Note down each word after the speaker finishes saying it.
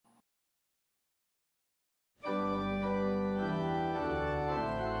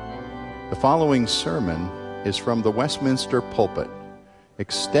The following sermon is from the Westminster pulpit,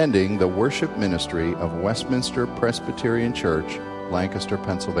 extending the worship ministry of Westminster Presbyterian Church, Lancaster,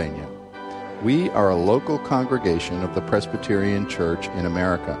 Pennsylvania. We are a local congregation of the Presbyterian Church in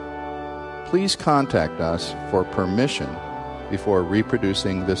America. Please contact us for permission before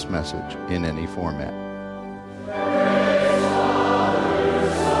reproducing this message in any format.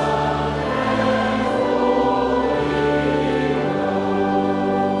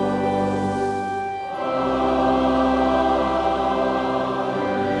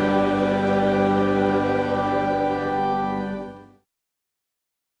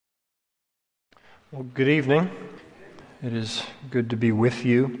 Well, good evening. It is good to be with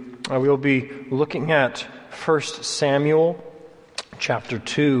you. We will be looking at 1 Samuel chapter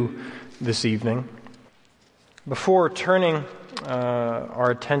 2 this evening. Before turning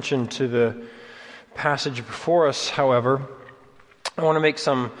our attention to the passage before us, however, I want to make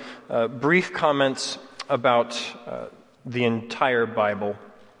some brief comments about the entire Bible.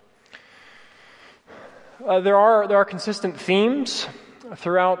 There are consistent themes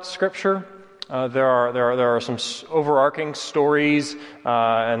throughout Scripture. There are some overarching stories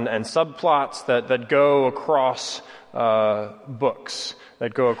and subplots that go across books,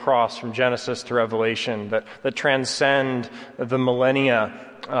 that go across from Genesis to Revelation, that transcend the millennia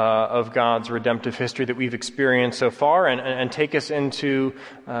of God's redemptive history that we've experienced so far and take us into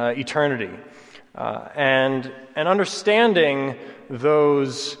eternity. And understanding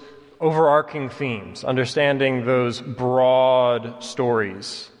those overarching themes, understanding those broad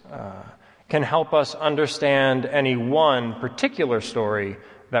stories, can help us understand any one particular story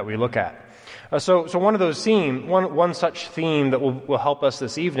that we look at. So one of those one such theme that will help us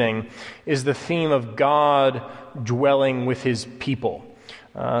this evening is the theme of God dwelling with His people,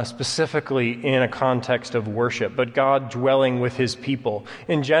 specifically in a context of worship, but God dwelling with His people.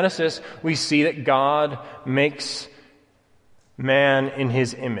 In Genesis, we see that God makes man in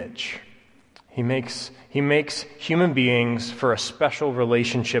His image. He makes human beings for a special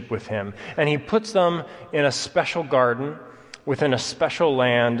relationship with Him. And He puts them in a special garden within a special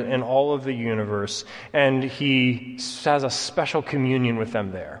land in all of the universe. And He has a special communion with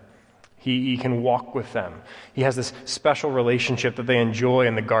them there. He can walk with them. He has this special relationship that they enjoy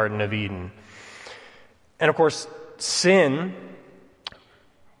in the Garden of Eden. And of course, sin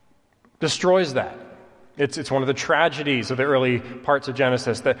destroys that. It's one of the tragedies of the early parts of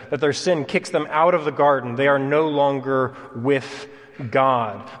Genesis, that their sin kicks them out of the garden. They are no longer with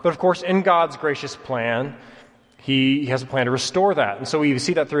God. But of course, in God's gracious plan, He has a plan to restore that. And so we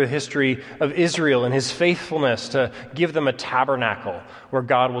see that through the history of Israel and His faithfulness to give them a tabernacle where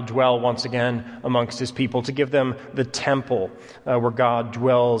God will dwell once again amongst His people, to give them the temple where God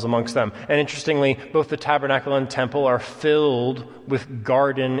dwells amongst them. And interestingly, both the tabernacle and temple are filled with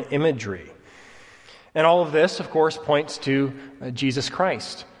garden imagery. And all of this, of course, points to Jesus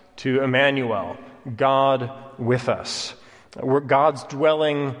Christ, to Emmanuel, God with us. Where God's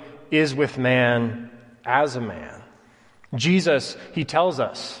dwelling is with man as a man. Jesus, He tells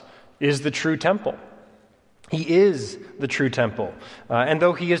us, is the true temple. He is the true temple. And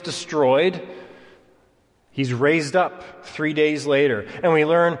though He is destroyed, He's raised up 3 days later. And we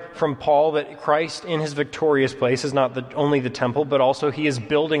learn from Paul that Christ in His victorious place is not only the temple, but also He is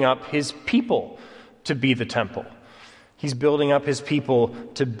building up His people to be the temple. He's building up His people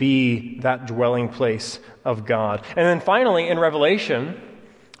to be that dwelling place of God. And then finally, in Revelation,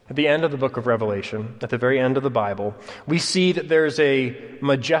 at the end of the book of Revelation, at the very end of the Bible, we see that there's a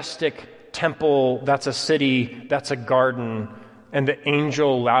majestic temple, that's a city, that's a garden, and the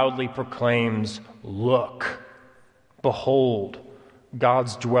angel loudly proclaims, "Look, behold,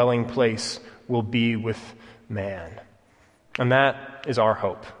 God's dwelling place will be with man." And that is our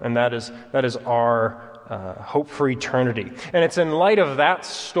hope, and that is our hope for eternity. And it's in light of that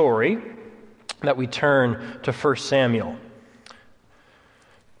story that we turn to 1 Samuel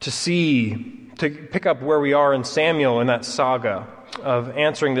to pick up where we are in Samuel in that saga of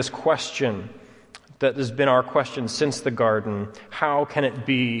answering this question that has been our question since the garden: how can it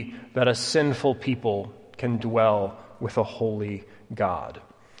be that a sinful people can dwell with a holy God?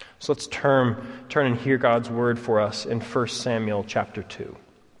 So let's turn and hear God's word for us in 1 Samuel chapter 2.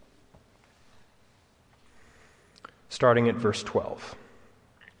 Starting at verse 12.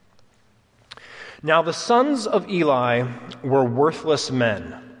 Now the sons of Eli were worthless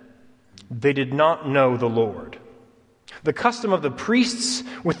men. They did not know the Lord. The custom of the priests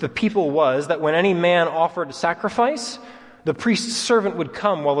with the people was that when any man offered sacrifice, the priest's servant would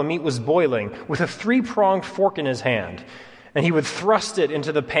come while the meat was boiling with a 3-pronged fork in his hand, and he would thrust it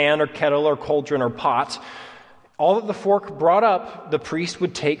into the pan or kettle or cauldron or pot All that the fork brought up, the priest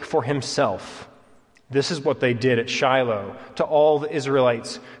would take for himself. This is what they did at Shiloh to all the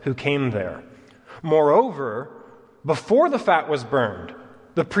Israelites who came there. Moreover, before the fat was burned,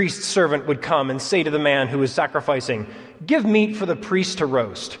 the priest's servant would come and say to the man who was sacrificing, "Give meat for the priest to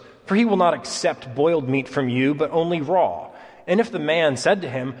roast, for he will not accept boiled meat from you, but only raw." And if the man said to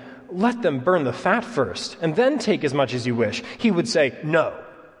him, "Let them burn the fat first, and then take as much as you wish," he would say, "No,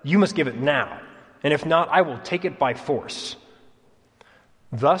 you must give it now, and if not, I will take it by force."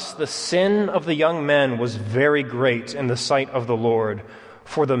 Thus the sin of the young men was very great in the sight of the Lord,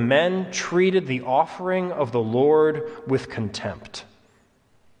 for the men treated the offering of the Lord with contempt.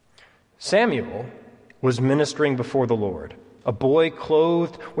 Samuel was ministering before the Lord, a boy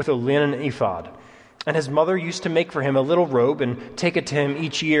clothed with a linen ephod, and his mother used to make for him a little robe and take it to him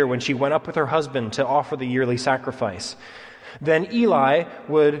each year when she went up with her husband to offer the yearly sacrifice. Then Eli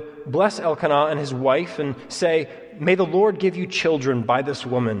would bless Elkanah and his wife and say, "May the Lord give you children by this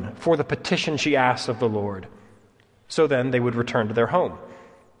woman for the petition she asked of the Lord." So then they would return to their home.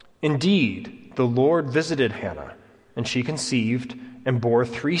 Indeed, the Lord visited Hannah, and she conceived and bore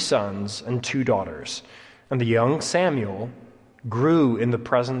 3 sons and 2 daughters. And the young Samuel grew in the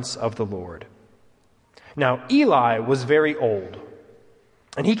presence of the Lord. Now Eli was very old,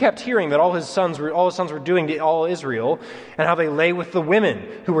 and he kept hearing that all his sons were doing to all Israel, and how they lay with the women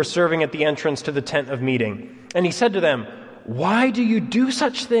who were serving at the entrance to the tent of meeting. And he said to them, "Why do you do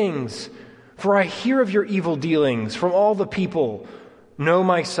such things? For I hear of your evil dealings from all the people. No,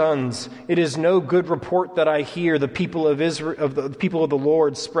 my sons, it is no good report that I hear the people of the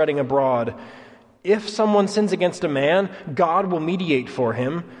Lord spreading abroad. If someone sins against a man, God will mediate for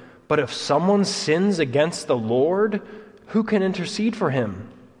him. But if someone sins against the Lord, who can intercede for him?"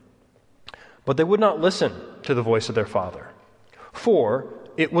 But they would not listen to the voice of their father, for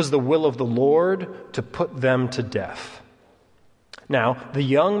it was the will of the Lord to put them to death. Now the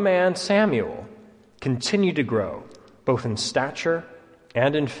young man Samuel continued to grow, both in stature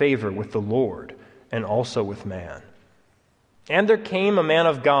and in favor with the Lord and also with man. And there came a man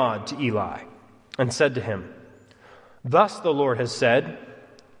of God to Eli and said to him, "Thus the Lord has said,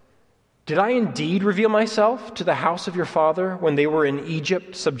 did I indeed reveal myself to the house of your father when they were in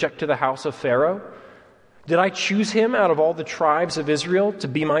Egypt, subject to the house of Pharaoh? Did I choose him out of all the tribes of Israel to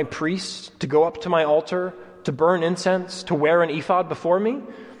be my priest, to go up to my altar, to burn incense, to wear an ephod before me?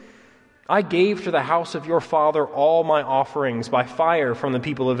 I gave to the house of your father all my offerings by fire from the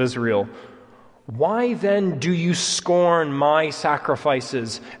people of Israel. Why then do you scorn my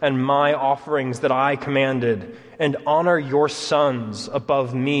sacrifices and my offerings that I commanded, and honor your sons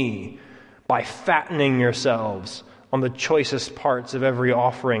above me by fattening yourselves on the choicest parts of every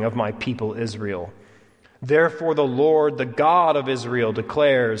offering of my people Israel? Therefore the Lord, the God of Israel,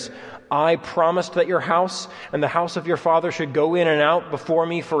 declares, I promised that your house and the house of your father should go in and out before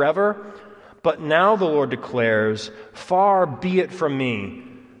me forever. But now the Lord declares, far be it from me.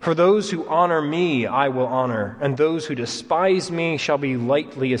 For those who honor me I will honor, and those who despise me shall be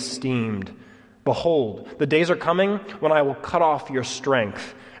lightly esteemed. Behold, the days are coming when I will cut off your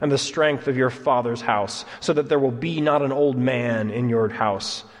strength and the strength of your father's house, so that there will be not an old man in your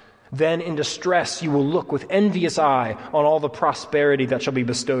house. Then in distress you will look with envious eye on all the prosperity that shall be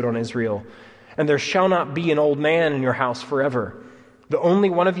bestowed on Israel. And there shall not be an old man in your house forever. The only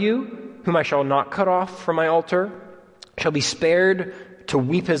one of you, whom I shall not cut off from my altar, shall be spared to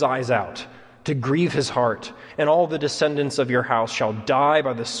weep his eyes out, to grieve his heart, and all the descendants of your house shall die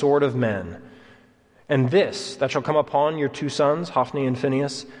by the sword of men. And this that shall come upon your 2 sons, Hophni and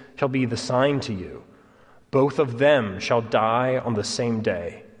Phinehas, shall be the sign to you. Both of them shall die on the same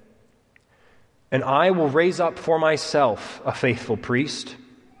day. And I will raise up for myself a faithful priest,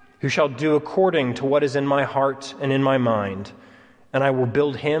 who shall do according to what is in my heart and in my mind. And I will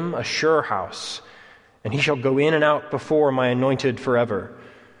build him a sure house, and he shall go in and out before my anointed forever.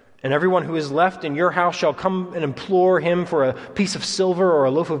 And everyone who is left in your house shall come and implore him for a piece of silver or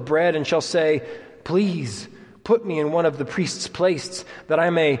a loaf of bread, and shall say, please put me in one of the priest's places, that I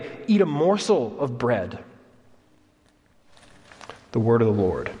may eat a morsel of bread. The word of the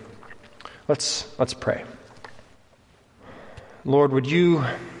Lord. Let's pray. Lord, would you,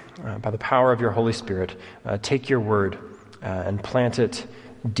 by the power of your Holy Spirit, take your word and plant it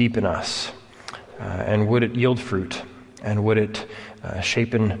deep in us, and would it yield fruit, and would it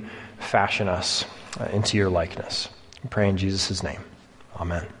shape and fashion us into your likeness. I pray in Jesus' name.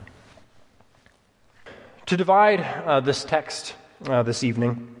 Amen. To divide this text this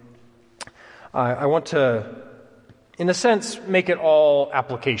evening, I want to, in a sense, make it all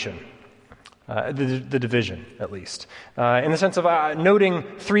application. the division, at least, in the sense of noting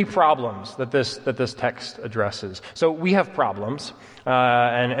three problems that this text addresses. So we have problems,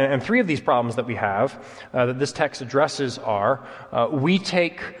 and three of these problems that we have that this text addresses are: we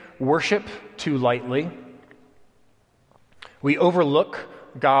take worship too lightly, we overlook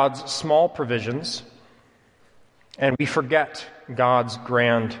God's small provisions, and we forget God's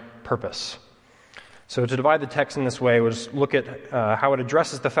grand purpose. So to divide the text in this way, we'll just look at how it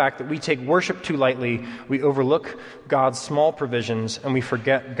addresses the fact that we take worship too lightly, we overlook God's small provisions, and we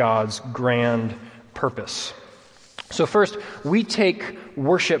forget God's grand purpose. So first, we take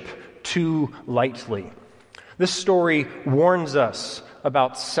worship too lightly. This story warns us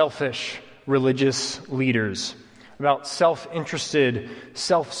about selfish religious leaders, about self-interested,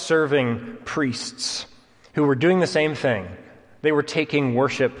 self-serving priests who were doing the same thing. They were taking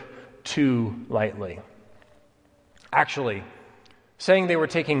worship too lightly. Actually, saying they were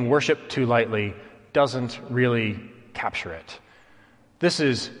taking worship too lightly doesn't really capture it. This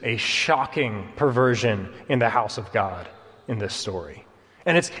is a shocking perversion in the house of God in this story.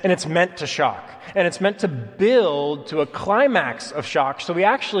 And it's meant to shock. And it's meant to build to a climax of shock, so we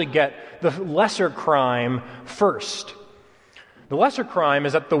actually get the lesser crime first. The lesser crime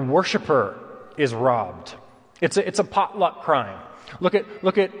is that the worshiper is robbed. It's a potluck crime. Look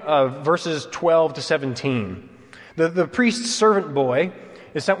at verses 12 to 17. The priest's servant boy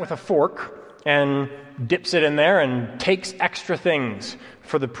is sent with a fork and dips it in there and takes extra things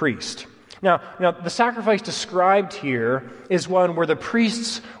for the priest. Now, the sacrifice described here is one where the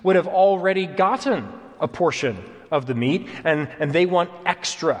priests would have already gotten a portion of the meat, and they want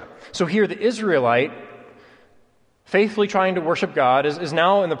extra. So here the Israelite, faithfully trying to worship God, is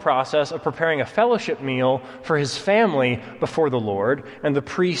now in the process of preparing a fellowship meal for his family before the Lord, and the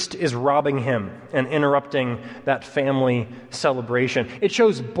priest is robbing him and interrupting that family celebration. It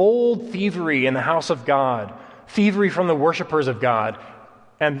shows bold thievery in the house of God, thievery from the worshipers of God,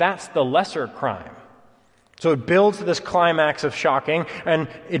 and that's the lesser crime. So it builds to this climax of shocking, and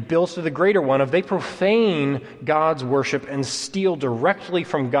it builds to the greater one of they profane God's worship and steal directly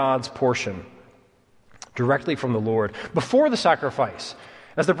from God's portion. Directly from the Lord. Before the sacrifice,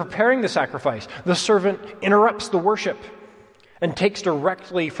 as they're preparing the sacrifice, the servant interrupts the worship and takes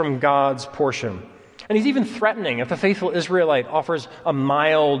directly from God's portion. And he's even threatening if the faithful Israelite offers a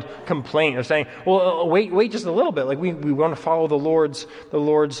mild complaint of saying, well, wait just a little bit. Like we want to follow the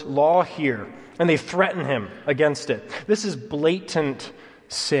Lord's law here. And they threaten him against it. This is blatant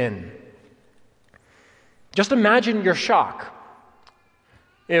sin. Just imagine your shock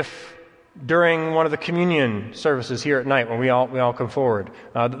if during one of the communion services here at night, when we all come forward,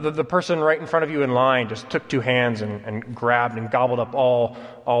 the person right in front of you in line just took two hands and grabbed and gobbled up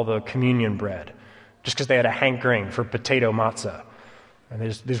all the communion bread, just because they had a hankering for potato matzah, and they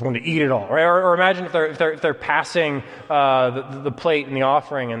just wanted to eat it all. Or imagine if they're passing the plate and the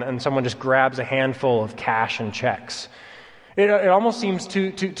offering, and someone just grabs a handful of cash and checks. It almost seems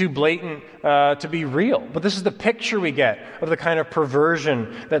too blatant to be real. But this is the picture we get of the kind of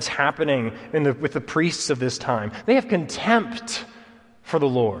perversion that's happening with the priests of this time. They have contempt for the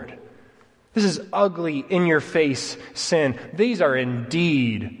Lord. This is ugly, in-your-face sin. These are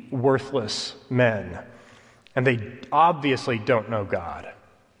indeed worthless men. And they obviously don't know God.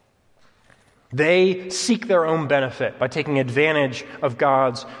 They seek their own benefit by taking advantage of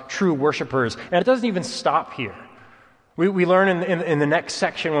God's true worshipers. And it doesn't even stop here. We learn in the next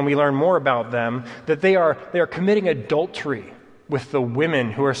section, when we learn more about them, that they are committing adultery with the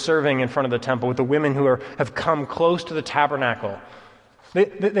women who are serving in front of the temple, with the women who have come close to the tabernacle.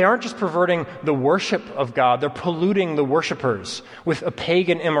 They aren't just perverting the worship of God, they're polluting the worshipers with a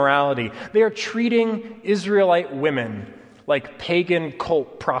pagan immorality. They are treating Israelite women like pagan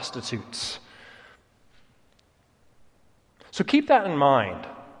cult prostitutes. So keep that in mind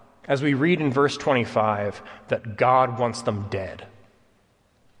as we read in verse 25 that God wants them dead.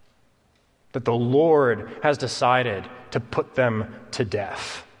 That the Lord has decided to put them to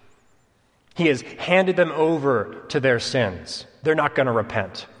death. He has handed them over to their sins. They're not going to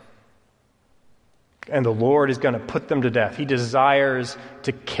repent. And the Lord is going to put them to death. He desires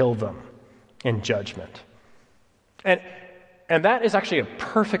to kill them in judgment. And that is actually a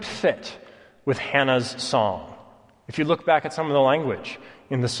perfect fit with Hannah's song. If you look back at some of the language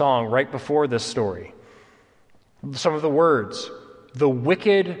in the song right before this story, some of the words, the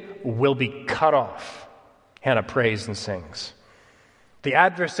wicked will be cut off, Hannah prays and sings. The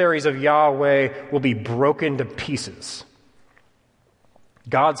adversaries of Yahweh will be broken to pieces.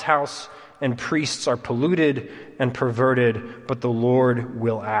 God's house and priests are polluted and perverted, but the Lord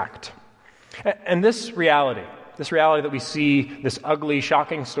will act. And this reality, this reality that we see, this ugly,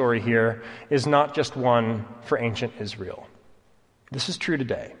 shocking story here, is not just one for ancient Israel. This is true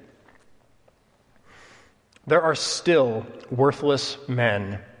today. There are still worthless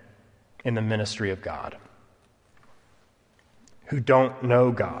men in the ministry of God who don't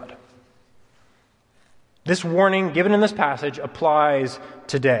know God. This warning given in this passage applies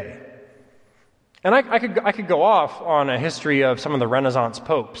today. And I could go off on a history of some of the Renaissance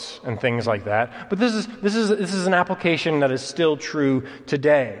popes and things like that, but this is an application that is still true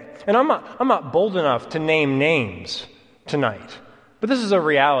today. And I'm not bold enough to name names tonight, but this is a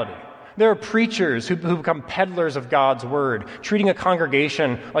reality. There are preachers who become peddlers of God's word, treating a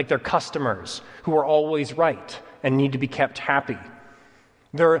congregation like they're customers who are always right and need to be kept happy.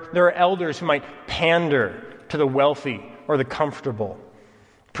 There are elders who might pander to the wealthy or the comfortable.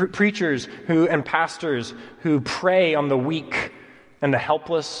 Preachers and pastors who prey on the weak and the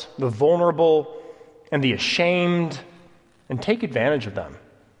helpless, the vulnerable and the ashamed, and take advantage of them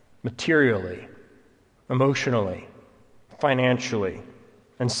materially, emotionally, financially,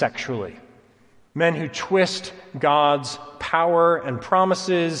 and sexually. Men who twist God's power and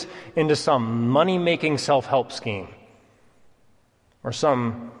promises into some money-making self-help scheme or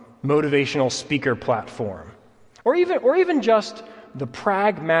some motivational speaker platform, or even just the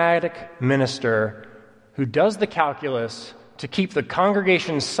pragmatic minister who does the calculus to keep the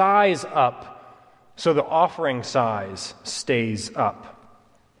congregation's size up so the offering size stays up.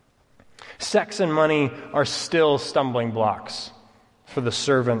 Sex and money are still stumbling blocks for the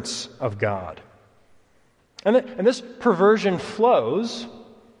servants of God. And this perversion flows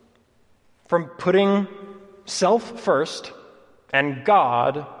from putting self first and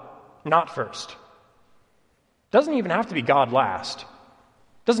God not first. Doesn't even have to be God last.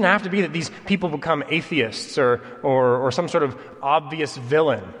 Doesn't have to be that these people become atheists or some sort of obvious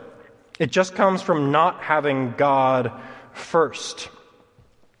villain. It just comes from not having God first.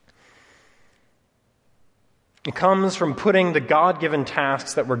 It comes from putting the God-given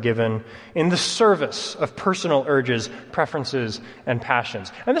tasks that we're given in the service of personal urges, preferences, and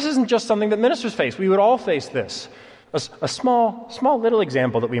passions. And this isn't just something that ministers face. We would all face this. A small little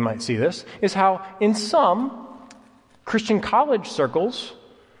example that we might see this is how in some Christian college circles,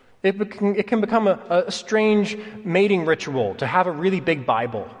 it can become a strange mating ritual to have a really big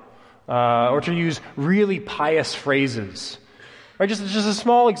Bible or to use really pious phrases. Right? Just a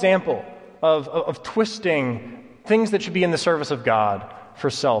small example of twisting things that should be in the service of God for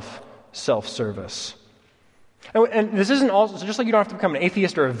self-service. And this isn't also, so just like you don't have to become an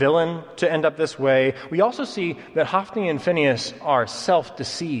atheist or a villain to end up this way, we also see that Hophni and Phinehas are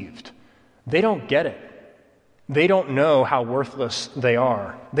self-deceived. They don't get it. They don't know how worthless they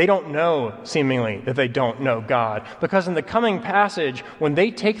are. They don't know, seemingly, that they don't know God. Because in the coming passage, when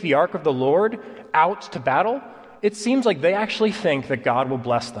they take the ark of the Lord out to battle, it seems like they actually think that God will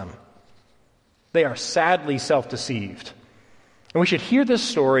bless them. They are sadly self-deceived. And we should hear this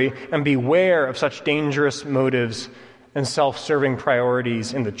story and beware of such dangerous motives and self-serving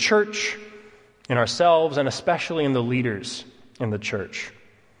priorities in the church, in ourselves, and especially in the leaders in the church.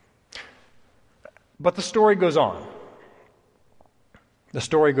 But the story goes on. The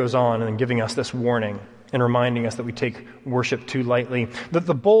story goes on in giving us this warning and reminding us that we take worship too lightly. That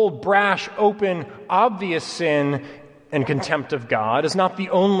the bold, brash, open, obvious sin and contempt of God is not the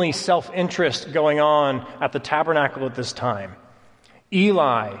only self-interest going on at the tabernacle at this time.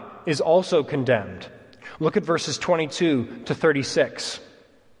 Eli is also condemned. Look at verses 22 to 36.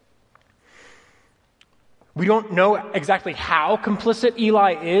 We don't know exactly how complicit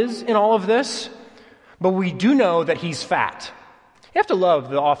Eli is in all of this, but we do know that he's fat. You have to love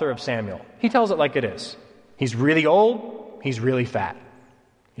the author of Samuel. He tells it like it is. He's really old, he's really fat.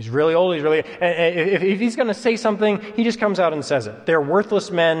 He's really old, if he's going to say something, he just comes out and says it. They're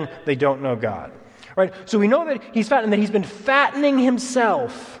worthless men, they don't know God. Right? So we know that he's fat and that he's been fattening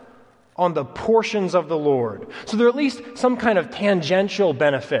himself on the portions of the Lord. So there are at least some kind of tangential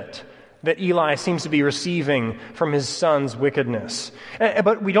benefit that Eli seems to be receiving from his son's wickedness.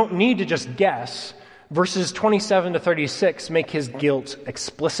 But we don't need to just guess. Verses 27 to 36 make his guilt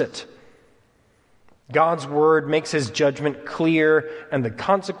explicit. God's word makes his judgment clear, and the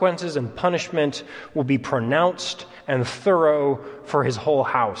consequences and punishment will be pronounced and thorough for his whole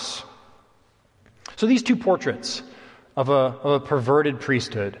house. So these two portraits of a perverted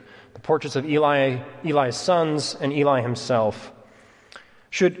priesthood, the portraits of Eli's sons and Eli himself,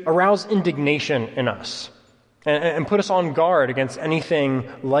 should arouse indignation in us and put us on guard against anything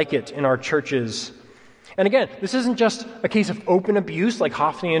like it in our churches. And again, this isn't just a case of open abuse like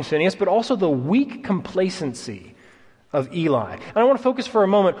Hophni and Phinehas, but also the weak complacency of Eli. And I want to focus for a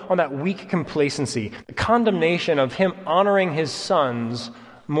moment on that weak complacency, the condemnation of him honoring his sons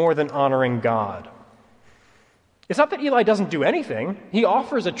more than honoring God. It's not that Eli doesn't do anything. He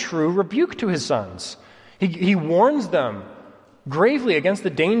offers a true rebuke to his sons. He warns them gravely against the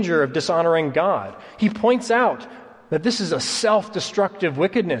danger of dishonoring God. He points out that this is a self-destructive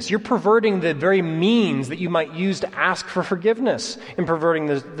wickedness. You're perverting the very means that you might use to ask for forgiveness in perverting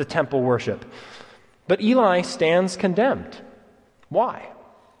the temple worship. But Eli stands condemned. Why?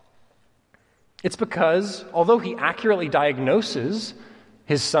 It's because, although he accurately diagnoses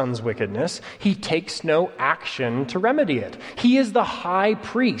his son's wickedness, he takes no action to remedy it. He is the high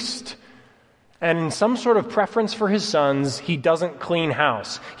priest. And in some sort of preference for his sons, he doesn't clean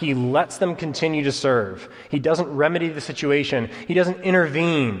house. He lets them continue to serve. He doesn't remedy the situation. He doesn't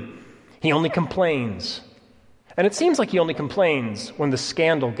intervene. He only complains. And it seems like he only complains when the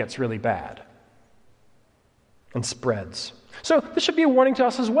scandal gets really bad and spreads. So this should be a warning to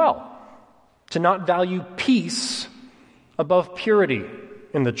us as well, to not value peace above purity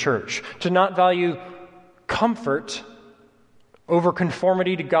in the church, to not value comfort over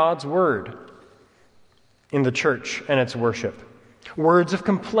conformity to God's word in the church and its worship. Words of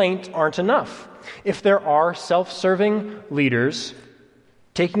complaint aren't enough. If there are self-serving leaders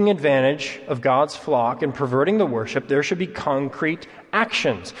taking advantage of God's flock and perverting the worship, there should be concrete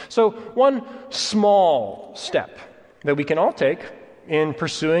actions. So one small step that we can all take in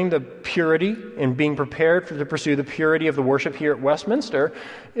pursuing the purity and being prepared to pursue the purity of the worship here at Westminster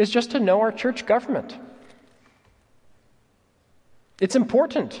is just to know our church government. It's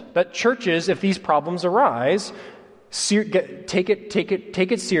important that churches, if these problems arise, take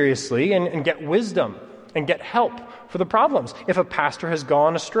it seriously and get wisdom and get help for the problems if a pastor has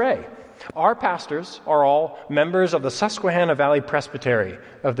gone astray. Our pastors are all members of the Susquehanna Valley Presbytery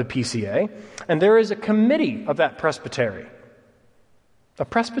of the PCA, and there is a committee of that presbytery, a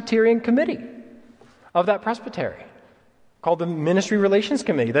Presbyterian committee of that presbytery called the Ministry Relations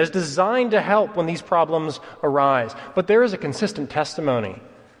Committee that is designed to help when these problems arise. But there is a consistent testimony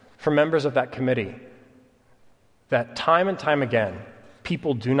from members of that committee that time and time again,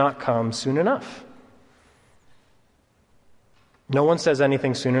 people do not come soon enough. No one says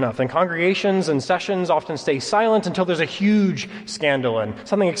anything soon enough. And congregations and sessions often stay silent until there's a huge scandal and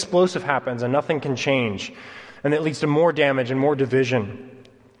something explosive happens and nothing can change. And it leads to more damage and more division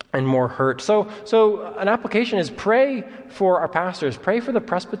and more hurt. So an application is pray for our pastors, pray for the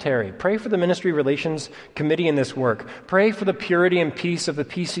presbytery, pray for the Ministry Relations Committee in this work, pray for the purity and peace of the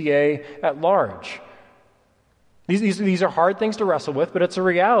PCA at large. These are hard things to wrestle with, but it's a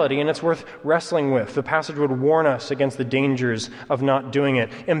reality and it's worth wrestling with. The passage would warn us against the dangers of not doing it.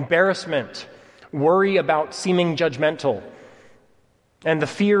 Embarrassment, worry about seeming judgmental, and the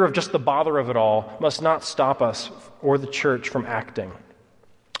fear of just the bother of it all must not stop us or the church from acting.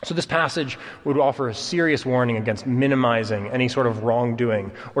 So this passage would offer a serious warning against minimizing any sort of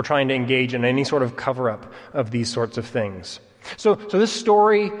wrongdoing or trying to engage in any sort of cover-up of these sorts of things. So this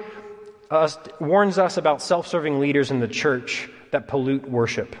story warns us about self-serving leaders in the church that pollute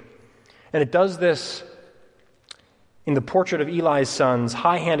worship. And it does this in the portrait of Eli's son's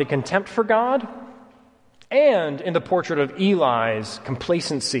high-handed contempt for God and in the portrait of Eli's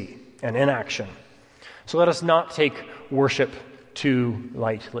complacency and inaction. So let us not take worship too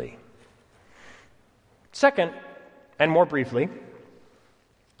lightly. Second, and more briefly,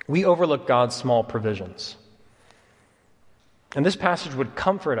 we overlook God's small provisions. And this passage would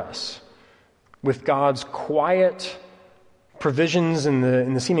comfort us with God's quiet provisions in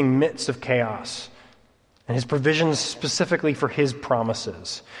the seeming midst of chaos, and his provisions specifically for his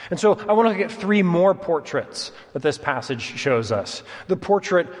promises. And so I want to look at three more portraits that this passage shows us. The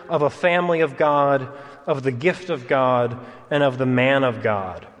portrait of a family of God, of the gift of God, and of the man of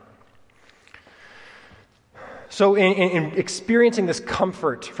God. So in experiencing this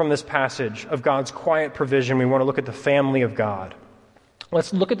comfort from this passage of God's quiet provision, we want to look at the family of God.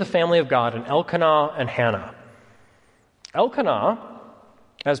 Let's look at the family of God in Elkanah and Hannah. Elkanah,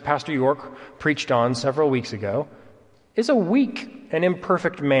 as Pastor York preached on several weeks ago, is a weak and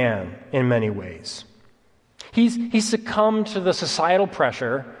imperfect man in many ways. He's succumbed to the societal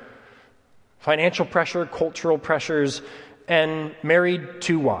pressure, financial pressure, cultural pressures, and married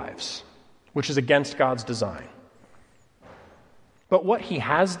 2 wives, which is against God's design. But what he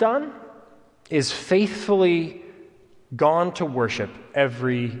has done is faithfully gone to worship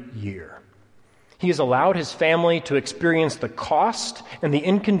every year. He has allowed his family to experience the cost and the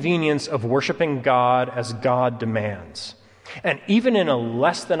inconvenience of worshiping God as God demands, and even in a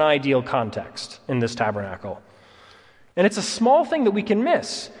less than ideal context in this tabernacle. And it's a small thing that we can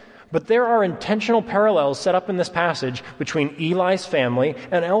miss, But there are intentional parallels set up in this passage between Eli's family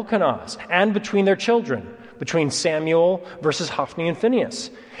and Elkanah's, and between their children, between Samuel versus Hophni and Phinehas.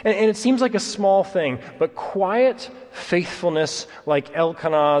 And it seems like a small thing, but quiet faithfulness like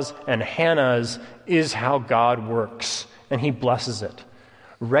Elkanah's and Hannah's is how God works, and he blesses it.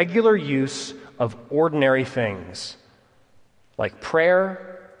 Regular use of ordinary things, like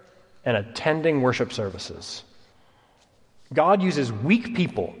prayer and attending worship services. God uses weak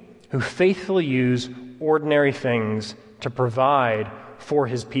people who faithfully use ordinary things to provide for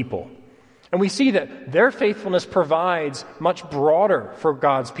his people. And we see that their faithfulness provides much broader for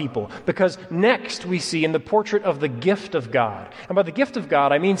God's people, because next we see in the portrait of the gift of God. And by the gift of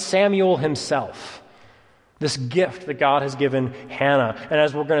God, I mean Samuel himself. This gift that God has given Hannah, and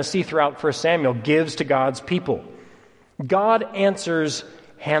as we're going to see throughout 1 Samuel, gives to God's people. God answers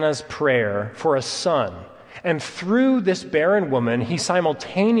Hannah's prayer for a son. And through this barren woman, he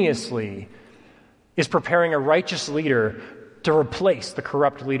simultaneously is preparing a righteous leader to replace the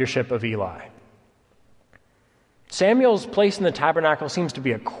corrupt leadership of Eli. Samuel's place in the tabernacle seems to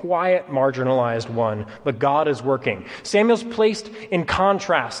be a quiet, marginalized one, but God is working. Samuel's placed in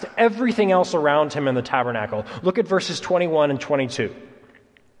contrast to everything else around him in the tabernacle. Look at verses 21 and 22.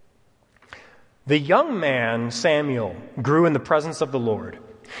 The young man, Samuel, grew in the presence of the Lord.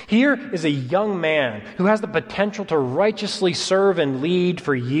 Here is a young man who has the potential to righteously serve and lead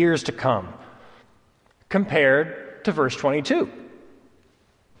for years to come, compared to verse 22.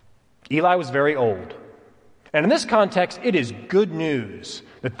 Eli was very old. And in this context, it is good news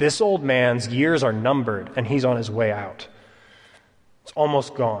that this old man's years are numbered and he's on his way out. It's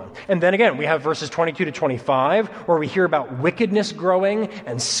almost gone. And then again, we have verses 22 to 25, where we hear about wickedness growing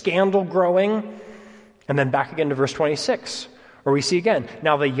and scandal growing. And then back again to verse 26, where we see again,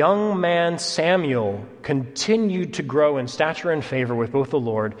 now the young man Samuel continued to grow in stature and favor with both the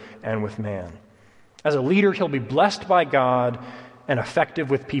Lord and with man. As a leader, he'll be blessed by God and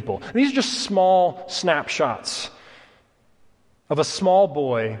effective with people. And these are just small snapshots of a small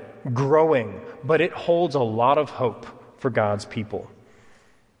boy growing, but it holds a lot of hope for God's people.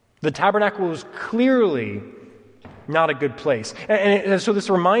 The tabernacle was clearly not a good place. And so this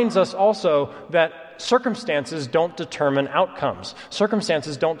reminds us also that circumstances don't determine outcomes.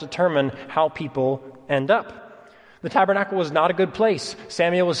 Circumstances don't determine how people end up. The tabernacle was not a good place.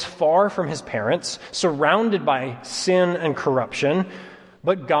 Samuel was far from his parents, surrounded by sin and corruption,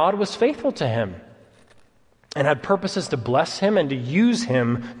 but God was faithful to him and had purposes to bless him and to use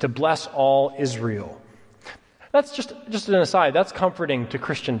him to bless all Israel. That's just an aside. That's comforting to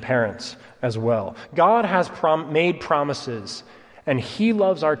Christian parents as well. God has made promises, and he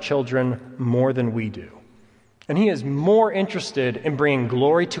loves our children more than we do. And he is more interested in bringing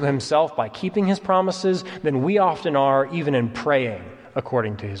glory to himself by keeping his promises than we often are even in praying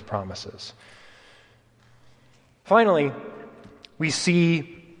according to his promises. Finally, we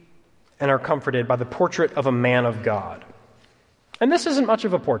see and are comforted by the portrait of a man of God. And this isn't much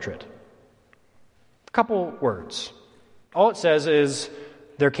of a portrait. A couple words. All it says is,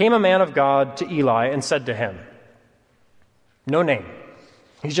 there came a man of God to Eli and said to him, no name.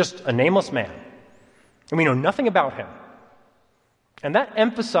 He's just a nameless man. And we know nothing about him. And that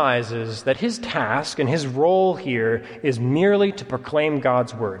emphasizes that his task and his role here is merely to proclaim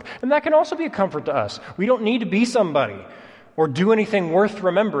God's word. And that can also be a comfort to us. We don't need to be somebody or do anything worth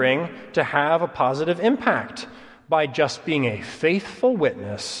remembering to have a positive impact by just being a faithful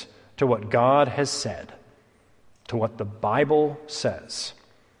witness to what God has said, to what the Bible says.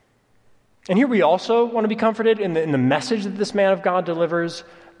 And here we also want to be comforted in the message that this man of God delivers,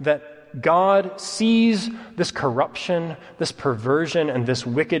 that God sees this corruption, this perversion, and this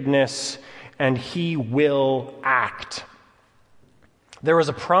wickedness, and he will act. There is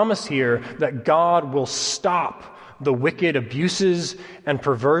a promise here that God will stop the wicked abuses and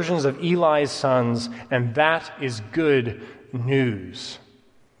perversions of Eli's sons, and that is good news.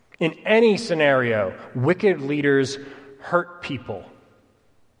 In any scenario, wicked leaders hurt people,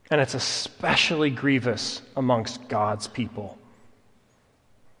 and it's especially grievous amongst God's people.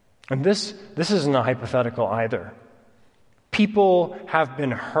 And this isn't a hypothetical either. People have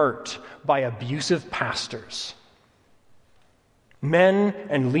been hurt by abusive pastors. Men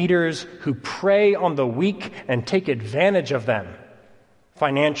and leaders who prey on the weak and take advantage of them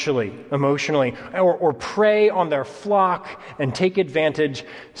financially, emotionally, or prey on their flock and take advantage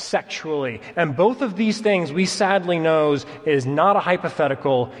sexually. And both of these things we sadly know is not a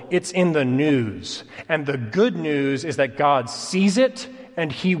hypothetical, it's in the news. And the good news is that God sees it and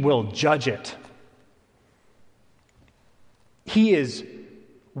he will judge it. He is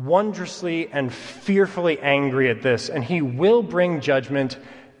wondrously and fearfully angry at this, and he will bring judgment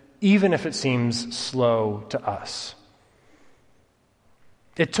even if it seems slow to us.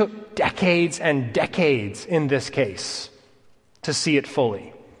 It took decades and decades in this case to see it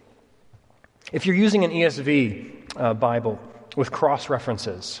fully. If you're using an ESV Bible with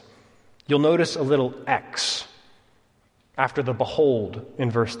cross-references, you'll notice a little X after the behold in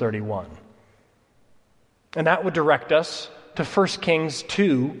verse 31. And that would direct us to 1 Kings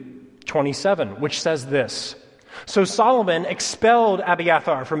 2:27, which says this: So Solomon expelled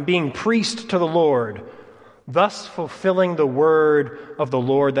Abiathar from being priest to the Lord, thus fulfilling the word of the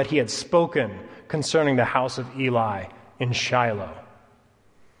Lord that he had spoken concerning the house of Eli in Shiloh.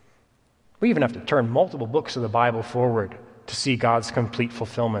 We even have to turn multiple books of the Bible forward to see God's complete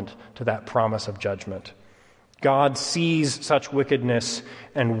fulfillment to that promise of judgment. God sees such wickedness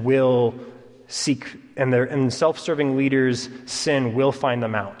and will seek, and self-serving leaders' sin will find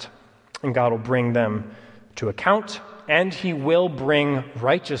them out. And God will bring them to account, and he will bring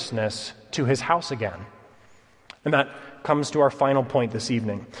righteousness to his house again. And that comes to our final point this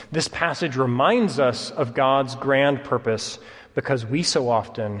evening. This passage reminds us of God's grand purpose because we so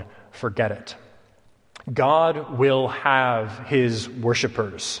often forget it. God will have his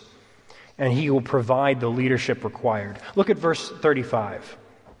worshipers, and he will provide the leadership required. Look at verse 35.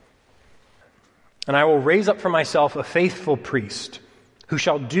 And I will raise up for myself a faithful priest who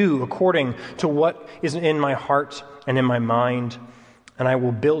shall do according to what is in my heart and in my mind, and I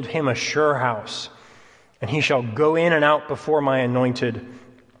will build him a sure house, and he shall go in and out before my anointed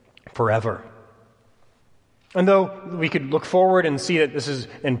forever. And though we could look forward and see that this is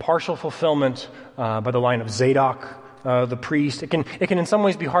in partial fulfillment by the line of Zadok, the priest, it can in some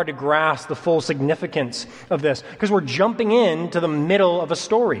ways be hard to grasp the full significance of this because we're jumping into the middle of a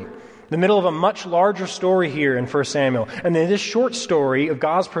story, the middle of a much larger story here in 1 Samuel. And in this short story of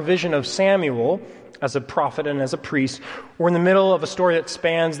God's provision of Samuel as a prophet and as a priest, we're in the middle of a story that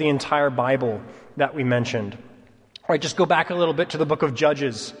spans the entire Bible that we mentioned. All right, just go back a little bit to the book of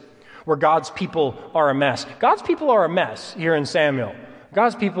Judges, where God's people are a mess. God's people are a mess here in Samuel.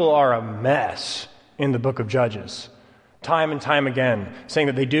 God's people are a mess in the book of Judges. Time and time again, saying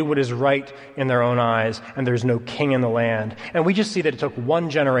that they do what is right in their own eyes, and there's no king in the land. And we just see that it took one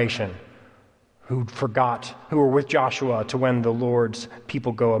generation who were with Joshua to when the Lord's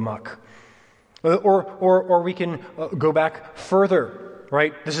people go amok. Or we can go back further.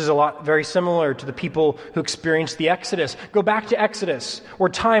 Right? This is very similar to the people who experienced the Exodus. Go back to Exodus, where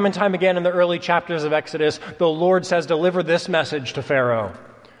time and time again in the early chapters of Exodus, the Lord says, deliver this message to Pharaoh.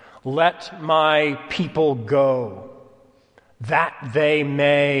 Let my people go, that they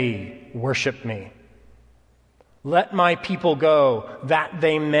may worship me. Let my people go, that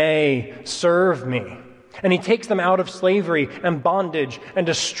they may serve me. And he takes them out of slavery and bondage and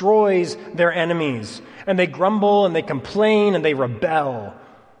destroys their enemies. And they grumble and they complain and they rebel.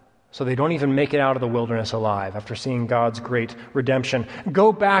 So they don't even make it out of the wilderness alive after seeing God's great redemption.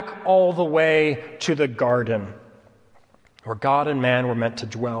 Go back all the way to the garden, where God and man were meant to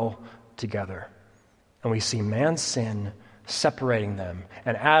dwell together. And we see man's sin separating them,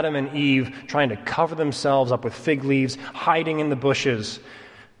 and Adam and Eve trying to cover themselves up with fig leaves, hiding in the bushes,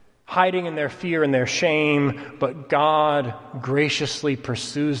 hiding in their fear and their shame, but God graciously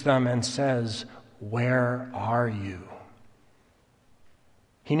pursues them and says, where are you?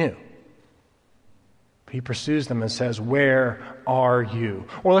 He knew. He pursues them and says, where are you?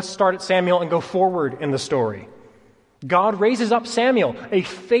 Or let's start at Samuel and go forward in the story. God raises up Samuel, a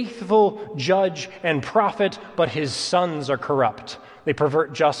faithful judge and prophet, but his sons are corrupt. They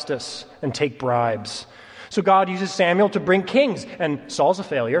pervert justice and take bribes. So God uses Samuel to bring kings, and Saul's a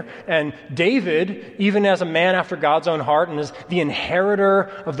failure. And David, even as a man after God's own heart and as the inheritor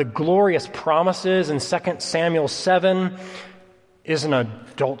of the glorious promises in 2 Samuel 7, is an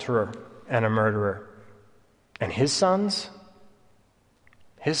adulterer and a murderer. And his sons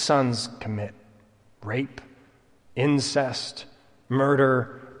commit rape, incest,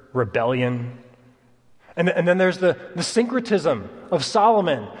 murder, rebellion. And then there's the syncretism of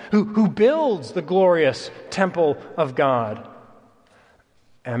Solomon, who builds the glorious temple of God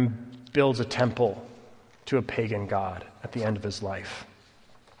and builds a temple to a pagan god at the end of his life.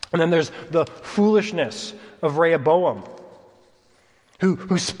 And then there's the foolishness of Rehoboam,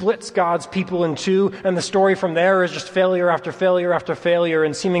 who splits God's people in two, and the story from there is just failure after failure after failure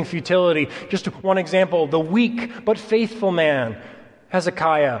and seeming futility. Just one example, the weak but faithful man,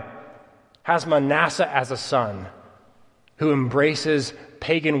 Hezekiah, has Manasseh as a son who embraces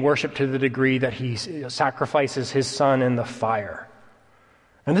pagan worship to the degree that he sacrifices his son in the fire.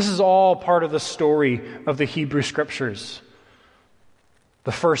 And this is all part of the story of the Hebrew Scriptures,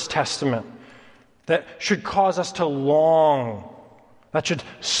 the First Testament, that should cause us to long That should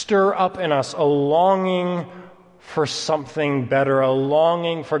stir up in us a longing for something better, a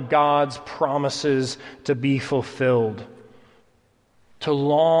longing for God's promises to be fulfilled, to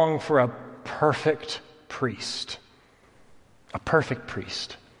long for a perfect priest,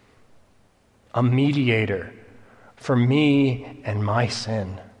 a mediator for me and my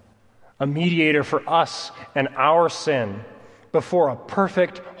sin, a mediator for us and our sin before a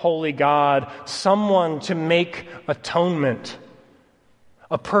perfect, holy God, someone to make atonement,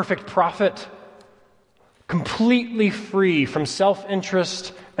 a perfect prophet, completely free from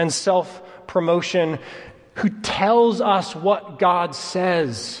self-interest and self-promotion, who tells us what God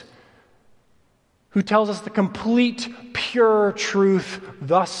says, who tells us the complete, pure truth,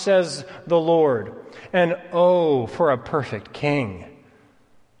 thus says the Lord. And oh, for a perfect king,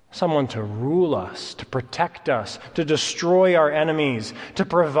 someone to rule us, to protect us, to destroy our enemies, to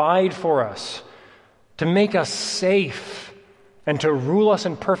provide for us, to make us safe, and to rule us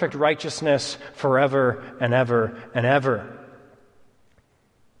in perfect righteousness forever and ever and ever.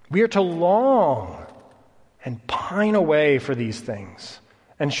 We are to long and pine away for these things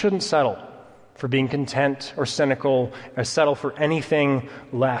and shouldn't settle for being content or cynical or settle for anything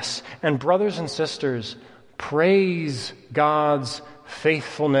less. And brothers and sisters, praise God's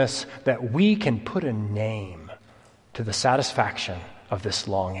faithfulness that we can put a name to the satisfaction of this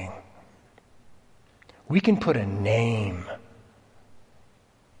longing. We can put a name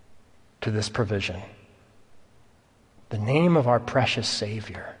to this provision. The name of our precious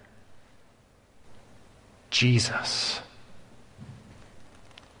Savior, Jesus.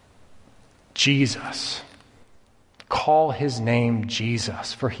 Jesus. Call his name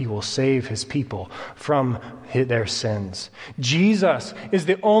Jesus, for he will save his people from their sins. Jesus is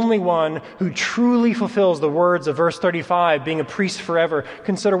the only one who truly fulfills the words of verse 35, being a priest forever.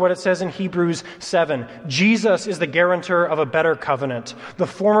 Consider what it says in Hebrews 7. Jesus is the guarantor of a better covenant. The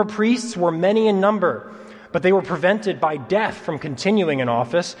former priests were many in number, but they were prevented by death from continuing in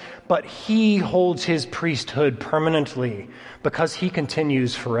office. But he holds his priesthood permanently because he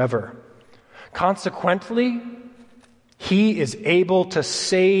continues forever. Consequently, he is able to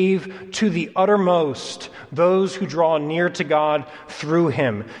save to the uttermost those who draw near to God through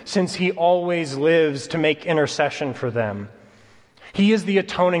him, since he always lives to make intercession for them. He is the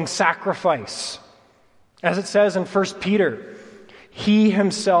atoning sacrifice. As it says in 1 Peter, he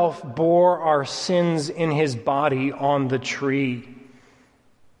himself bore our sins in his body on the tree.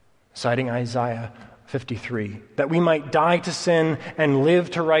 Citing Isaiah 53, that we might die to sin and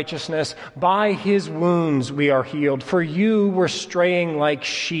live to righteousness. By his wounds we are healed. For you were straying like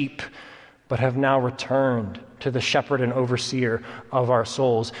sheep, but have now returned to the shepherd and overseer of our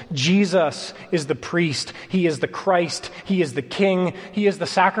souls. Jesus is the priest. He is the Christ. He is the King. He is the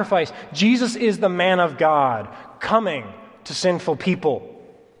sacrifice. Jesus is the man of God coming to sinful people,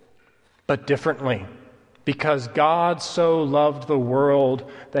 but differently. Because God so loved the world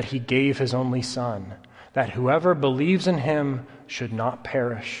that he gave his only Son, that whoever believes in him should not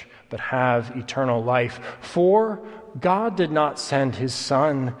perish, but have eternal life. For God did not send his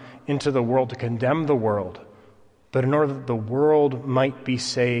Son into the world to condemn the world, but in order that the world might be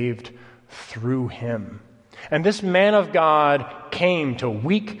saved through him. And this man of God came to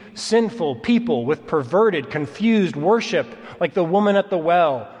weak, sinful people with perverted, confused worship, like the woman at the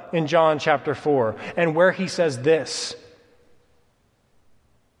well in John chapter 4, and where he says this: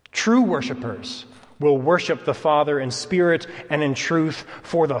 true worshipers will worship the Father in spirit and in truth,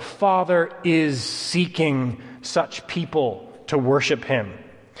 for the Father is seeking such people to worship him.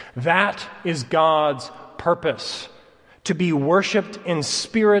 That is God's purpose, to be worshiped in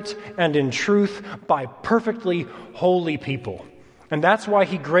spirit and in truth by perfectly holy people. And that's why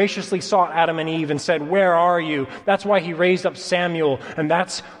he graciously sought Adam and Eve and said, "Where are you?" That's why he raised up Samuel, and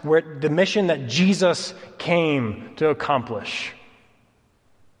that's where the mission that Jesus came to accomplish.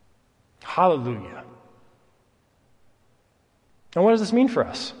 Hallelujah. And what does this mean for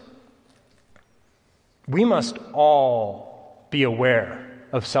us? We must all be aware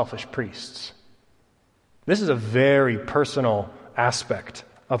of selfish priests. This is a very personal aspect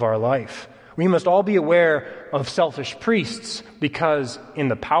of our life. We must all be aware of selfish priests because in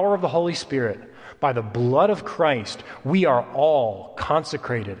the power of the Holy Spirit, by the blood of Christ, we are all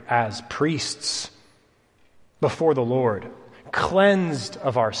consecrated as priests before the Lord, cleansed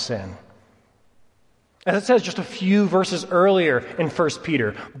of our sin. As it says just a few verses earlier in 1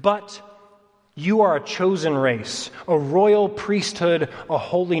 Peter, but you are a chosen race, a royal priesthood, a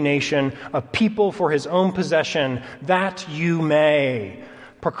holy nation, a people for his own possession, that you may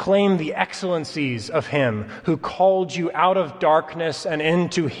proclaim the excellencies of him who called you out of darkness and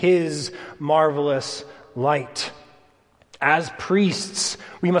into his marvelous light. As priests,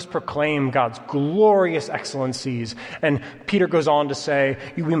 we must proclaim God's glorious excellencies. And Peter goes on to say,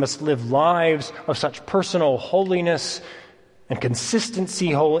 we must live lives of such personal holiness and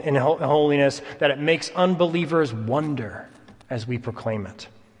consistency in holiness that it makes unbelievers wonder as we proclaim it.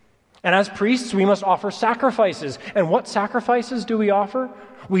 And as priests, we must offer sacrifices. And what sacrifices do we offer?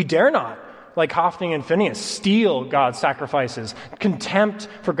 We dare not, like Hophni and Phinehas, steal God's sacrifices, contempt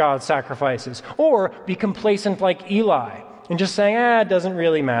for God's sacrifices, or be complacent like Eli and just saying, it doesn't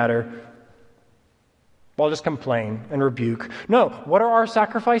really matter. Well, I'll just complain and rebuke. No, what are our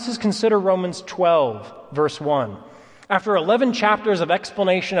sacrifices? Consider Romans 12, verse 1. After 11 chapters of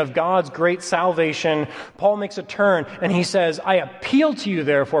explanation of God's great salvation, Paul makes a turn and he says, I appeal to you,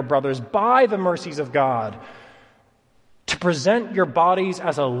 therefore, brothers, by the mercies of God, to present your bodies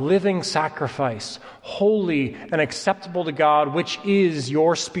as a living sacrifice, holy and acceptable to God, which is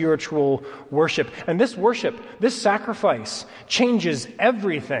your spiritual worship. And this worship, this sacrifice, changes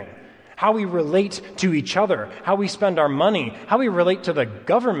everything. How we relate to each other, how we spend our money, how we relate to the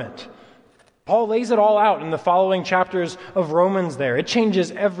government. Paul lays it all out in the following chapters of Romans there. It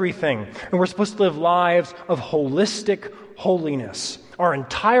changes everything. And we're supposed to live lives of holistic holiness. Our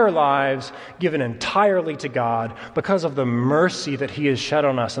entire lives given entirely to God because of the mercy that He has shed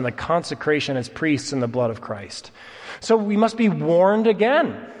on us and the consecration as priests in the blood of Christ. So we must be warned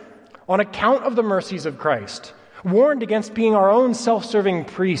again on account of the mercies of Christ. Warned against being our own self-serving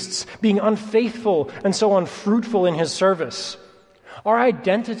priests, being unfaithful and so unfruitful in His service. Our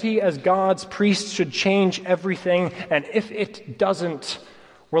identity as God's priests should change everything, and if it doesn't,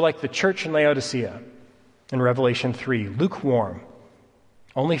 we're like the church in Laodicea in Revelation 3, lukewarm,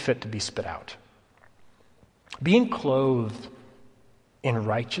 only fit to be spit out. Being clothed in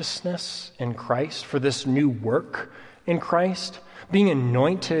righteousness in Christ for this new work in Christ, being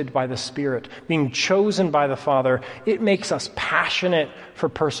anointed by the Spirit, being chosen by the Father, it makes us passionate for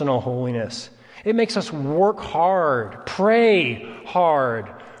personal holiness. It makes us work hard, pray hard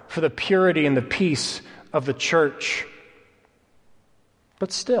for the purity and the peace of the church.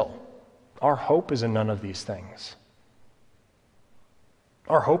 But still, our hope is in none of these things.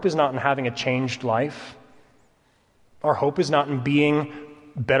 Our hope is not in having a changed life. Our hope is not in being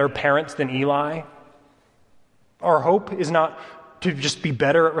better parents than Eli. Our hope is not to just be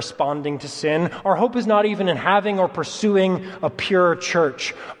better at responding to sin. Our hope is not even in having or pursuing a pure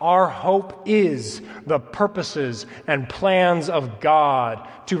church. Our hope is the purposes and plans of God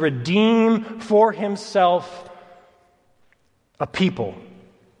to redeem for Himself a people.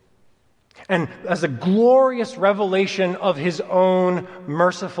 And as a glorious revelation of His own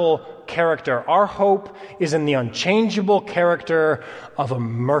merciful character, our hope is in the unchangeable character of a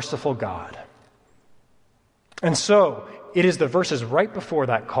merciful God. And so, it is the verses right before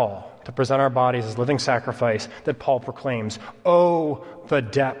that call to present our bodies as living sacrifice that Paul proclaims, "Oh, the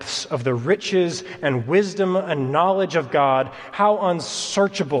depths of the riches and wisdom and knowledge of God! How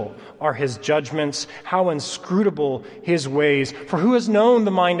unsearchable are His judgments, how inscrutable His ways! For who has known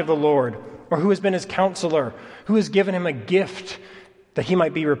the mind of the Lord? Or who has been His counselor? Who has given Him a gift that He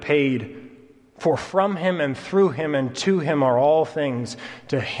might be repaid? For from Him and through Him and to Him are all things.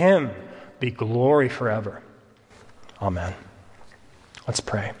 To Him be glory forever. Amen." Let's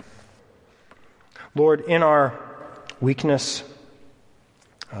pray. Lord, in our weakness,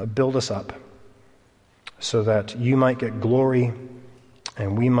 build us up so that You might get glory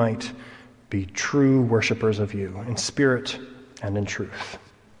and we might be true worshipers of You in spirit and in truth.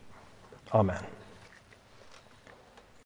 Amen.